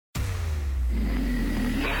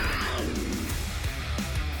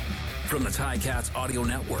From the Ticats Audio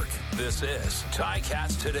Network, this is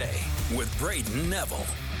Ticats Today with Brayden Neville.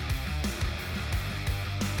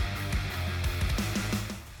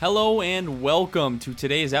 Hello and welcome to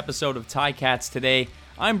today's episode of Ticats Today.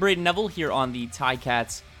 I'm Brayden Neville here on the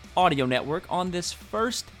Ticats Audio Network on this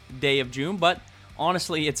first day of June, but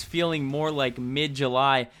honestly, it's feeling more like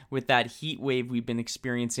mid-July with that heat wave we've been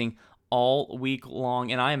experiencing all week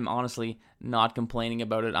long, and I am honestly not complaining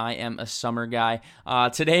about it. I am a summer guy.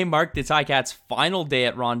 Today marked the Ticats' final day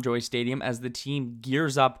at Ron Joyce Stadium as the team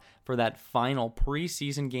gears up for that final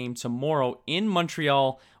preseason game tomorrow in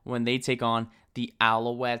Montreal when they take on the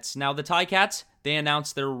Alouettes. Now, the Ticats, they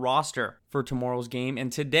announced their roster for tomorrow's game,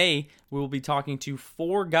 and today we will be talking to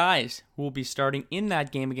four guys who will be starting in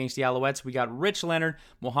that game against the Alouettes. We got Leonard,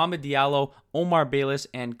 Mohamed Diallo, Omar, Bayless,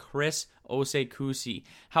 and Osei Kusi.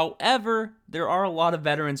 However, there are a lot of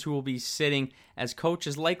veterans who will be sitting as coach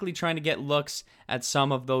is likely trying to get looks at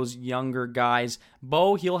some of those younger guys.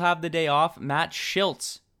 Bo, he'll have the day off. Matt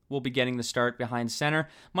Shiltz will be getting the start behind center.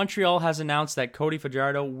 Montreal has announced that Cody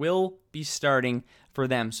Fajardo will be starting for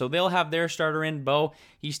them. So they'll have their starter in. Bo,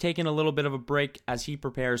 he's taking a little bit of a break as he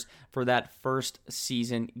prepares for that first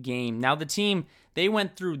season game. Now the team, they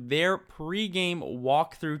went through their pregame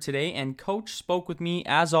walkthrough today, and coach spoke with me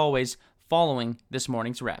as always following this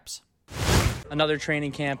morning's reps. Another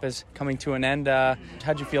training camp is coming to an end.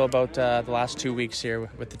 How'd you feel about the last 2 weeks here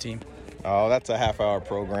with the team? Oh, that's a half-hour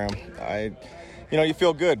program. You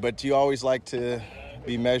feel good, but you always like to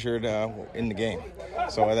be measured in the game.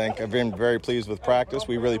 So I think I've been very pleased with practice.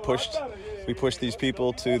 We really pushed these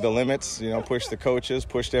people to the limits, pushed the coaches,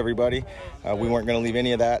 pushed everybody. We weren't going to leave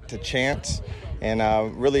any of that to chance, and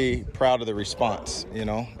really proud of the response,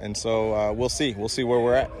 And so we'll see where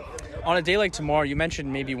we're at. On a day like tomorrow, you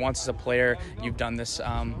mentioned maybe once as a player you've done this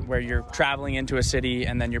where you're traveling into a city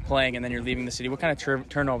and then you're playing and then you're leaving the city. What kind of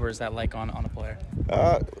turnover is that like on a player?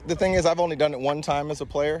 The thing is, I've only done it one time as a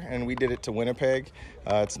player, and we did it to Winnipeg.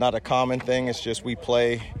 It's not a common thing. It's just we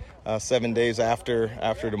play 7 days after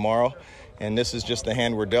tomorrow, and this is just the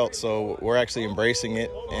hand we're dealt. So we're actually embracing it,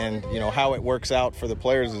 and how it works out for the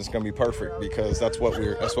players is going to be perfect because that's what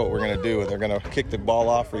we're going to do. They're going to kick the ball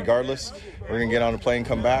off regardless. We're going to get on a plane,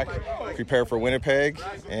 come back, prepare for Winnipeg,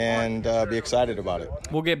 and be excited about it.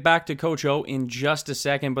 We'll get back to Coach O in just a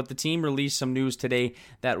second, but the team released some news today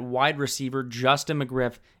that wide receiver Justin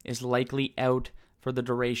McGriff is likely out for the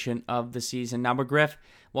duration of the season. Now, McGriff,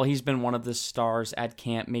 well, he's been one of the stars at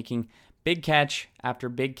camp, making big catch after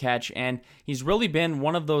big catch, and he's really been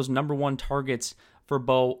one of those number one targets for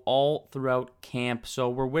Bo all throughout camp. So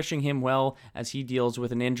we're wishing him well as he deals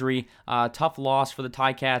with an injury. Tough loss for the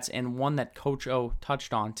Ticats, and one that Coach O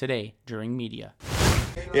touched on today during media.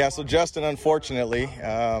 Yeah, so Justin, unfortunately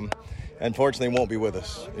won't be with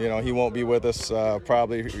us. He won't be with us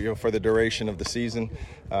probably for the duration of the season.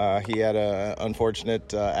 He had an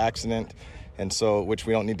unfortunate accident, and so which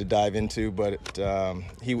we don't need to dive into, but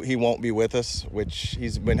he won't be with us, which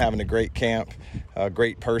he's been having a great camp, a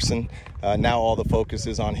great person. Now all the focus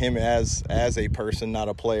is on him as a person, not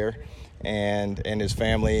a player, and his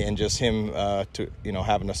family, and just him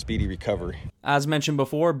having a speedy recovery. As mentioned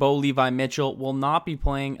before, Bo Levi Mitchell will not be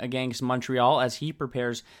playing against Montreal as he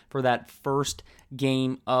prepares for that first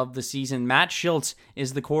game of the season. Matt Shiltz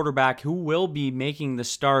is the quarterback who will be making the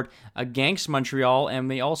start against Montreal,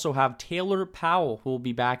 and they also have Taylor Powell who will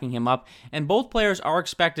be backing him up. And both players are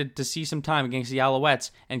expected to see some time against the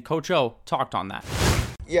Alouettes, and Coach O talked on that.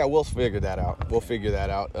 Yeah, we'll figure that out.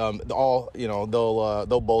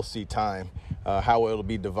 They'll both see time, how it'll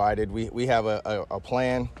be divided. We have a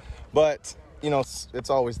plan, but it's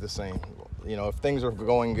always the same. If things are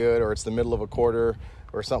going good, or it's the middle of a quarter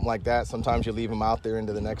or something like that, sometimes you leave them out there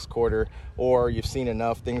into the next quarter, or you've seen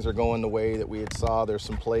enough, things are going the way that we had saw. There's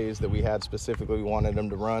some plays that we had specifically we wanted them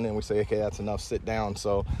to run, and we say, okay, that's enough, sit down.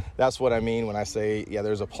 So that's what I mean when I say, yeah,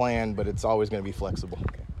 there's a plan, but it's always going to be flexible.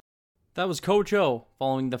 That was Coach O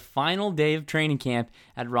following the final day of training camp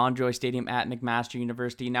at Ron Joyce Stadium at McMaster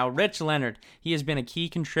University. Now, Leonard, he has been a key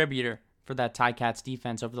contributor for that Ticats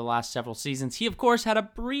defense over the last several seasons. He, of course, had a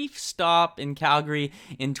brief stop in Calgary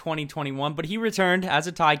in 2021, but he returned as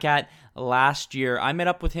a Ticat last year. I met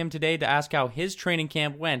up with him today to ask how his training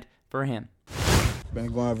camp went for him.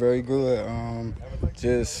 Been going very good.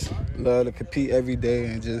 Just love to compete every day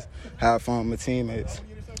and just have fun with my teammates.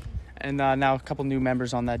 And now a couple new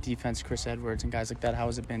members on that defense, Chris Edwards and guys like that. How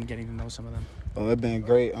has it been getting to know some of them? Oh, it's been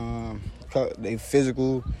great. They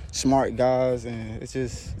physical, smart guys, and it's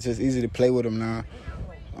just easy to play with them now.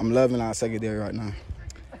 I'm loving our secondary right now.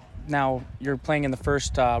 now you're playing in the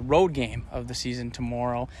first road game of the season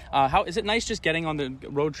tomorrow. How is it nice just getting on the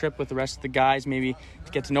road trip with the rest of the guys, maybe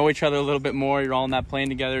to get to know each other a little bit more? You're all in that plane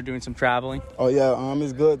together, doing some traveling. Oh yeah,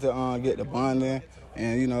 it's good to get the bond in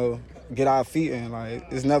and get our feet in. Like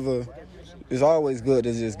it's always good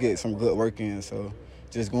to just get some good work in. So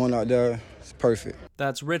just going out there, it's perfect.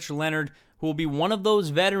 That's Rich Leonard, who will be one of those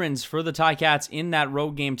veterans for the Ticats in that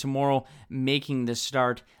road game tomorrow, making the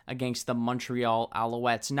start against the Montreal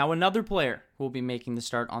Alouettes. Now, another player who will be making the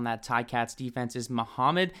start on that Ticats defense is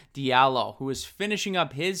Mohamed Diallo, who is finishing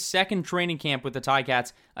up his second training camp with the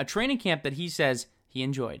Ticats, a training camp that he says he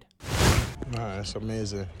enjoyed. It's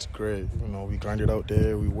amazing. It's great. We grinded out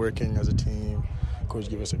there. We working as a team. Coach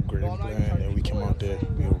gave us a great plan, and we came out there.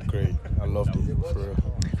 We were great. I loved it, for real.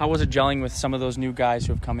 How was it gelling with some of those new guys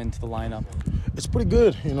who have come into the lineup? It's pretty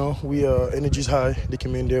good. We energy's high. They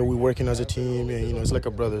came in there. We're working as a team, and it's like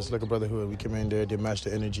a brother. It's like a brotherhood. We came in there. They match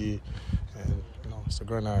the energy, and it's a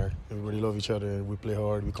grand iron. Everybody love each other. And we play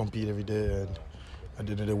hard. We compete every day, and at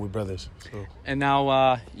the end of the day, we're brothers. So. And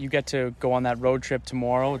now you get to go on that road trip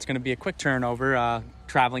tomorrow. It's going to be a quick turnover,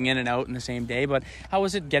 traveling in and out in the same day. But how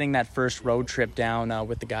was it getting that first road trip down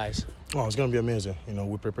with the guys? Oh, it's going to be amazing.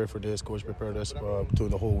 We prepared for this. Coach prepared us through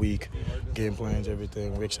the whole week, game plans,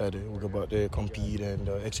 everything. We're excited. We go out there, compete, and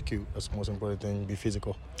execute. That's the most important thing. Be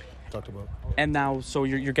physical. Talked about. And now, so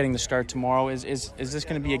you're getting the start tomorrow. Is this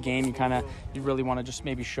going to be a game you really want to just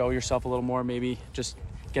maybe show yourself a little more, maybe just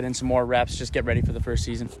get in some more reps, just get ready for the first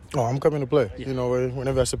season? Oh, I'm coming to play. Yeah.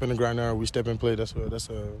 Whenever I step in the ground now, we step and play. That's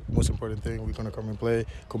the most important thing. We're going to come and play,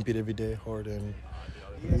 compete every day, hard, and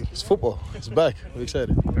it's football. It's back. We're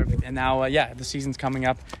excited. Perfect. And now, the season's coming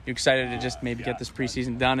up. You excited to just maybe get this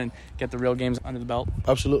preseason done and get the real games under the belt?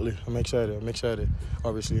 Absolutely. I'm excited.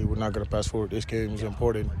 Obviously, we're not going to pass forward. This game is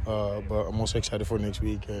important, but I'm also excited for next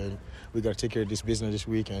week. And we got to take care of this business this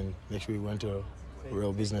week, and next week we went to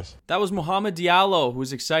real business. That was Mohamed Diallo,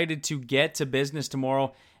 who's excited to get to business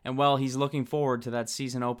tomorrow. And, he's looking forward to that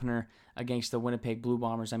season opener against the Winnipeg Blue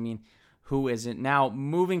Bombers. I mean, who isn't? Now,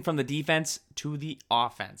 moving from the defense to the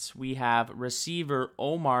offense, we have receiver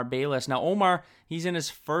Omar Bayless. Now, Omar, he's in his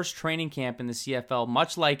first training camp in the CFL,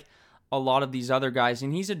 much like a lot of these other guys,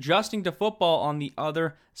 and he's adjusting to football on the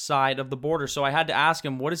other side of the border. So I had to ask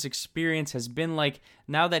him what his experience has been like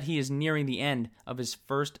now that he is nearing the end of his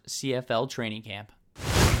first CFL training camp.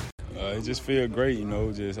 It just feels great,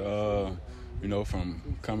 from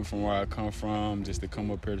coming from where I come from, just to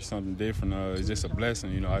come up here to something different, it's just a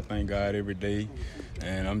blessing. I thank God every day,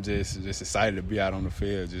 and I'm just excited to be out on the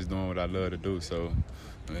field, just doing what I love to do. So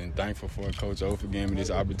I'm thankful for Coach O for giving me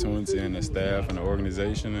this opportunity, and the staff and the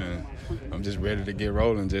organization, and I'm just ready to get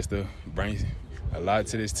rolling, just to bring a lot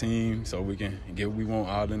to this team so we can get what we want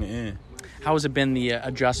out in the end. How has it been, the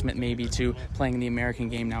adjustment maybe to playing the American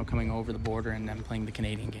game now, coming over the border, and then playing the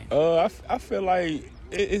Canadian game? I feel like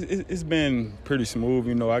it's been pretty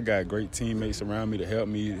smooth. I got great teammates around me to help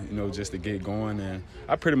me, just to get going. And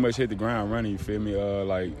I pretty much hit the ground running, you feel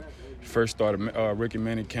me? First started rookie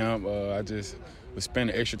mini camp, I just was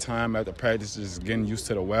spending extra time after practice just getting used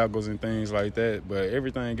to the waggles and things like that. But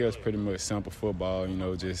everything else pretty much simple football,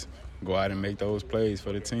 just go out and make those plays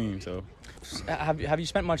for the team. So. Have you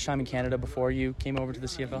spent much time in Canada before you came over to the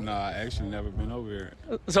CFL? No, I actually never been over here.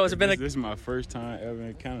 So has it been this is my first time ever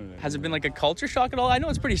in Canada. Has it been like a culture shock at all? I know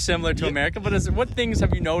it's pretty similar to America, but what things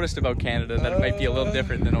have you noticed about Canada that might be a little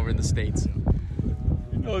different than over in the States?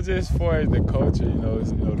 Just as far as the culture,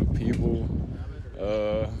 the people.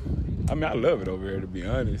 I love it over here, to be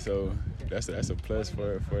honest. So that's a plus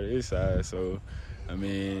for this side. So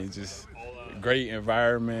just great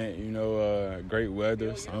environment, great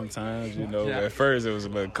weather sometimes, Yeah. At first it was a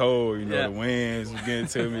little cold, the winds was getting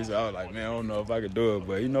to me, so I was like, man, I don't know if I could do it.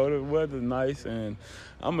 But, the weather's nice, and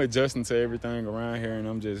I'm adjusting to everything around here, and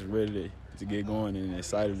I'm just ready to get going and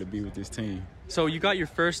excited to be with this team. So you got your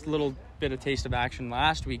first little bit of taste of action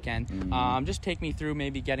last weekend. Mm-hmm. Just take me through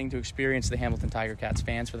maybe getting to experience the Hamilton Tiger Cats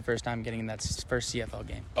fans for the first time, getting in that first CFL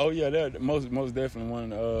game. Oh yeah, they're most definitely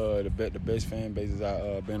one of the best fan bases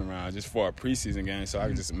I've been around, just for a preseason game. So I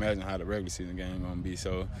can just imagine how the regular season game gonna be.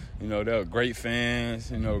 So they're great fans,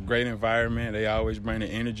 great environment. They always bring the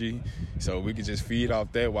energy, so we can just feed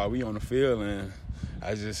off that while we on the field. And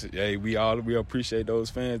we appreciate those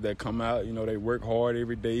fans that come out. They work hard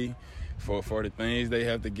every day. for the things they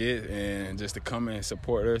have to get, and just to come and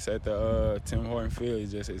support us at the Tim Horton Field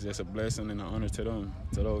is just a blessing and an honor to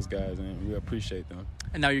those guys, and we appreciate them.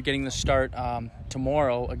 And now you're getting the start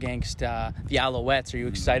tomorrow against the Alouettes. Are you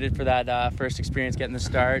excited for that first experience, getting the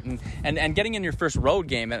start, and getting in your first road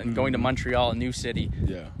game and going to Montreal, a new city?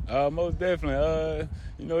 Yeah, most definitely.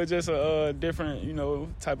 It's just a different,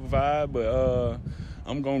 type of vibe, but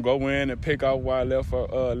I'm going to go in and pick out where I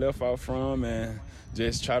left out from, and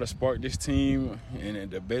just try to spark this team in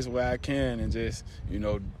the best way I can, and just,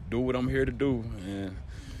 do what I'm here to do. And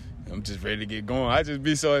I'm just ready to get going. I just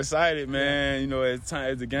be so excited, man.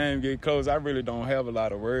 As the game get close, I really don't have a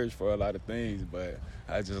lot of words for a lot of things, but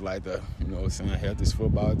I just like to, help this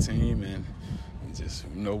football team, and just,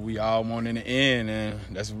 we all want in the end, and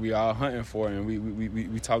that's what we all hunting for. And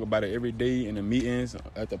we talk about it every day in the meetings,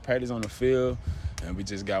 at the practice, on the field. And we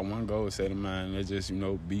just got one goal set in mind, and just,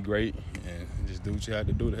 be great and just do what you have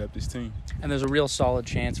to do to help this team. And there's a real solid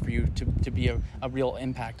chance for you to be a real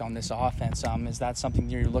impact on this offense. Is that something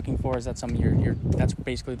you're looking for? Is that something that's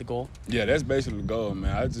basically the goal? Yeah, that's basically the goal,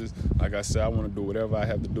 man. I just, like I said, I want to do whatever I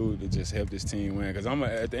have to do to just help this team win. Because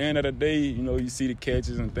at the end of the day, you see the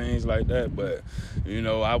catches and things like that, but,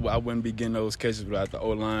 I wouldn't be getting those catches without the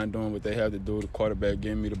O-line doing what they have to do, the quarterback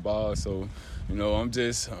giving me the ball. So, I'm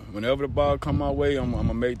just, whenever the ball come my way, I'm going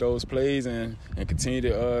to make those plays and continue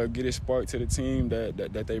to get it spark to the team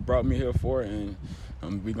that they brought me here for, and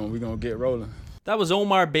we're gonna get rolling. That was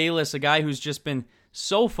Omar Bayless, a guy who's just been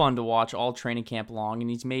so fun to watch all training camp long, and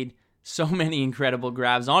he's made so many incredible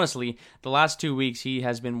grabs. Honestly, the last 2 weeks, he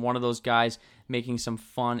has been one of those guys making some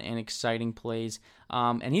fun and exciting plays,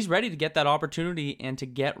 and he's ready to get that opportunity and to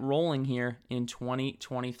get rolling here in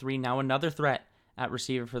 2023. Now another threat at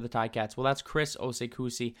receiver for the Ticats. Well, that's Osei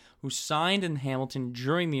Kusi, who signed in Hamilton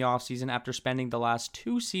during the offseason after spending the last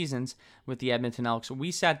 2 seasons with the Edmonton Elks. So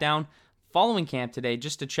we sat down following camp today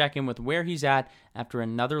just to check in with where he's at after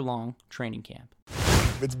another long training camp.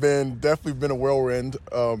 It's definitely been a whirlwind,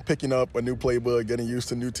 picking up a new playbook, getting used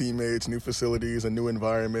to new teammates, new facilities, a new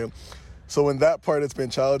environment. So in that part, it's been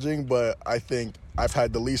challenging, but I think I've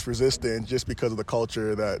had the least resistance just because of the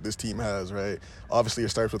culture that this team has, right? Obviously, it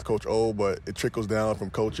starts with Coach O, but it trickles down from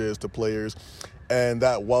coaches to players. And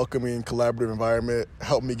that welcoming, collaborative environment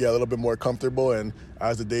helped me get a little bit more comfortable. And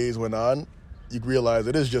as the days went on, you realize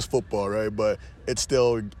it is just football, right? But it's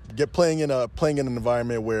still playing in an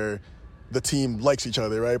environment where the team likes each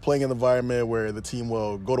other, right? Playing in an environment where the team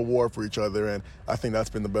will go to war for each other. And I think that's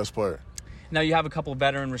been the best part. Now you have a couple of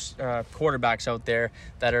veteran quarterbacks out there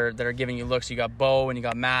that are giving you looks. You got Bo and you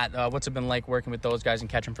got Matt. What's it been like working with those guys and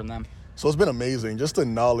catching from them? So it's been amazing. Just the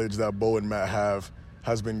knowledge that Bo and Matt have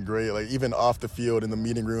has been great. Like even off the field in the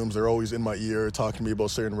meeting rooms, they're always in my ear talking to me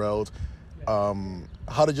about certain routes,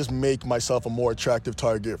 how to just make myself a more attractive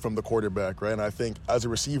target from the quarterback, right? And I think as a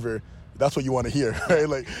receiver, that's what you want to hear, right?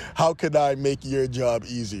 Like, how could I make your job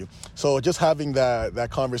easy? So just having that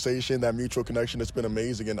conversation, that mutual connection, it's been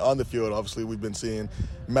amazing. And on the field, obviously, we've been seeing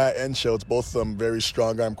Matt and Schultz, both of them very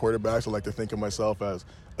strong arm quarterbacks. I like to think of myself as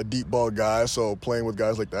a deep ball guy. So playing with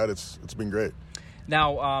guys like that, it's been great.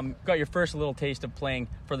 Now, got your first little taste of playing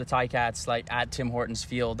for the Ticats, like at Tim Hortons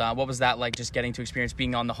Field. What was that like, just getting to experience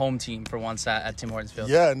being on the home team for once at Tim Hortons Field?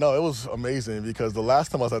 Yeah, no, it was amazing because the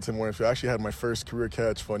last time I was at Tim Hortons Field, I actually had my first career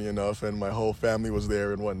catch, funny enough, and my whole family was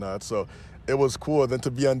there and whatnot. So it was cool. Then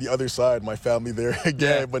to be on the other side, my family there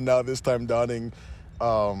again, yeah. But now this time donning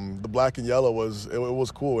the black and yellow it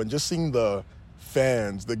was cool. And just seeing the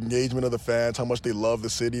fans, the engagement of the fans, how much they love the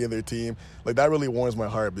city and their team, like that really warms my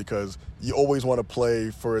heart because you always want to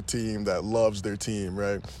play for a team that loves their team,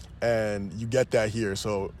 right? And you get that here.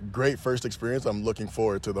 So great first experience. I'm looking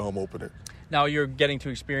forward to the home opener. Now you're getting to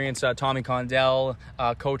experience Tommy Condell,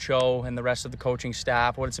 Coach O, and the rest of the coaching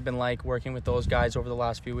staff. What has it been like working with those guys over the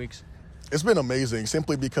last few weeks? It's been amazing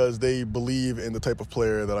simply because they believe in the type of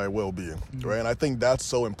player that I will be, right? And I think that's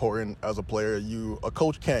so important as a player. A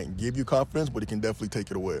coach can't give you confidence, but he can definitely take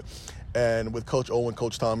it away. And with Coach O and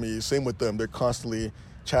Coach Tommy, same with them. They're constantly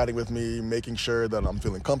chatting with me, making sure that I'm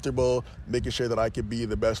feeling comfortable, making sure that I can be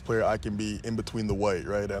the best player I can be in between the white,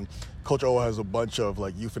 right? And Coach O has a bunch of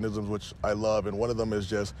euphemisms, which I love. And one of them is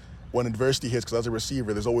just when adversity hits, because as a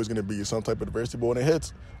receiver, there's always going to be some type of adversity. But when it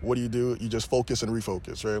hits, what do? You just focus and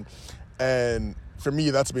refocus, right? And for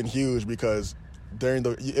me, that's been huge because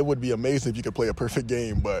it would be amazing if you could play a perfect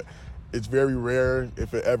game, but it's very rare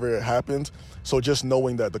if it ever happens. So just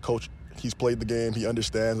knowing that the coach, he's played the game, he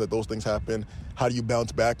understands that those things happen. How do you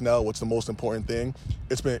bounce back now? What's the most important thing?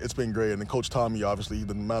 It's been great. And then Coach Tommy, obviously,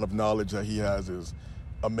 the amount of knowledge that he has is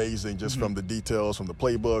amazing, just from the details, from the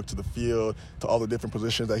playbook to the field to all the different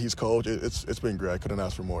positions that he's coached. It's been great. I couldn't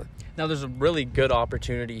ask for more. Now, there's a really good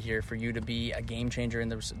opportunity here for you to be a game changer in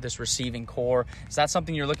this receiving core. Is that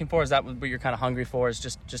something you're looking for? Is that what you're kind of hungry for, is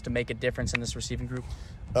just to make a difference in this receiving group?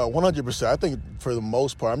 100%. I think for the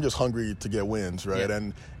most part, I'm just hungry to get wins, right? Yeah.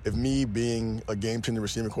 And if me being a game-changing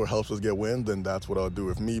receiving core helps us get wins, then that's what I'll do.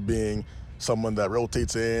 If me being someone that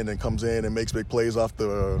rotates in and comes in and makes big plays off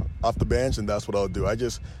the bench, and that's what I'll do.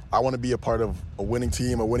 I want to be a part of a winning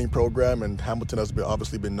team, a winning program, and Hamilton has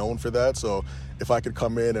obviously been known for that. So if I could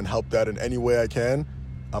come in and help that in any way I can,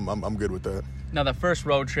 I'm good with that. Now, the first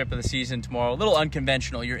road trip of the season tomorrow, a little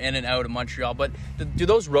unconventional. You're in and out of Montreal, but do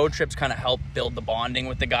those road trips kind of help build the bonding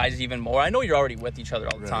with the guys even more? I know you're already with each other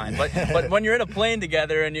all the time, but when you're in a plane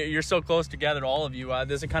together and you're so close together, all of you,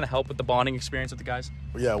 does it kind of help with the bonding experience with the guys?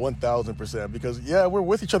 Yeah, 1,000%. Because, we're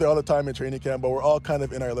with each other all the time in training camp, but we're all kind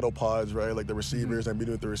of in our little pods, right? Like the receivers, I'm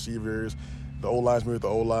meeting with the receivers. The O-line's meeting with the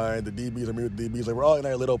O-line. The DBs are meeting with the DBs. Like, we're all in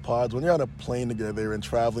our little pods. When you're on a plane together and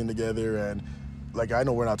traveling together, and like, I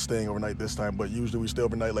know we're not staying overnight this time, but usually we stay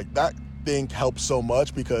overnight. Like, that thing helps so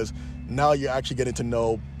much because now you're actually getting to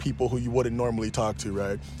know people who you wouldn't normally talk to,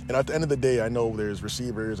 right? And at the end of the day, I know there's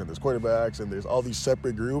receivers and there's quarterbacks and there's all these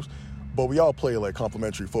separate groups, but we all play like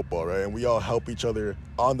complementary football, right? And we all help each other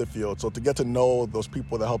on the field. So to get to know those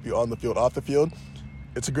people that help you on the field, off the field,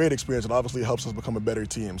 it's a great experience and obviously helps us become a better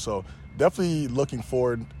team. So definitely looking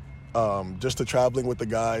forward just to traveling with the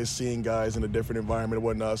guys, seeing guys in a different environment and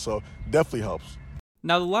whatnot. So definitely helps.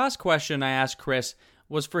 Now, the last question I asked Chris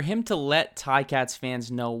was for him to let Ticats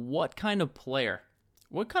fans know what kind of player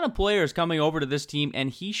is coming over to this team, and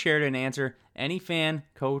he shared an answer any fan,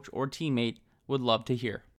 coach, or teammate would love to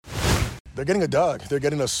hear. They're getting a dog. They're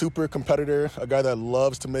getting a super competitor, a guy that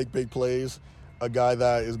loves to make big plays, a guy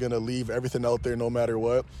that is going to leave everything out there no matter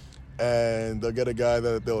what, and they'll get a guy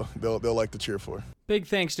that they'll like to cheer for. Big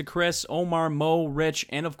thanks to Chris, Omar, Mo, Rich,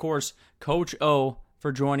 and of course, Coach O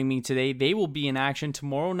for joining me today. They will be in action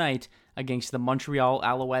tomorrow night against the Montreal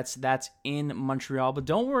Alouettes. That's in Montreal. But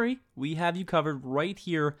don't worry, we have you covered right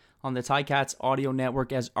here on the Ticats Audio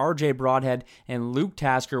Network, as RJ Broadhead and Luke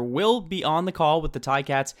Tasker will be on the call with the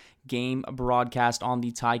Ticats game broadcast on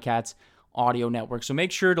the Ticats Audio Network. So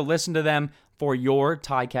make sure to listen to them for your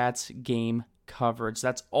Ticats game coverage.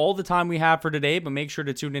 That's all the time we have for today, but make sure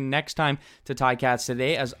to tune in next time to Ticats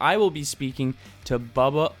Today, as I will be speaking to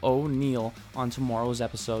Bubba O'Neill on tomorrow's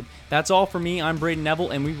episode. That's all for me. I'm Brayden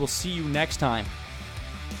Neville, and we will see you next time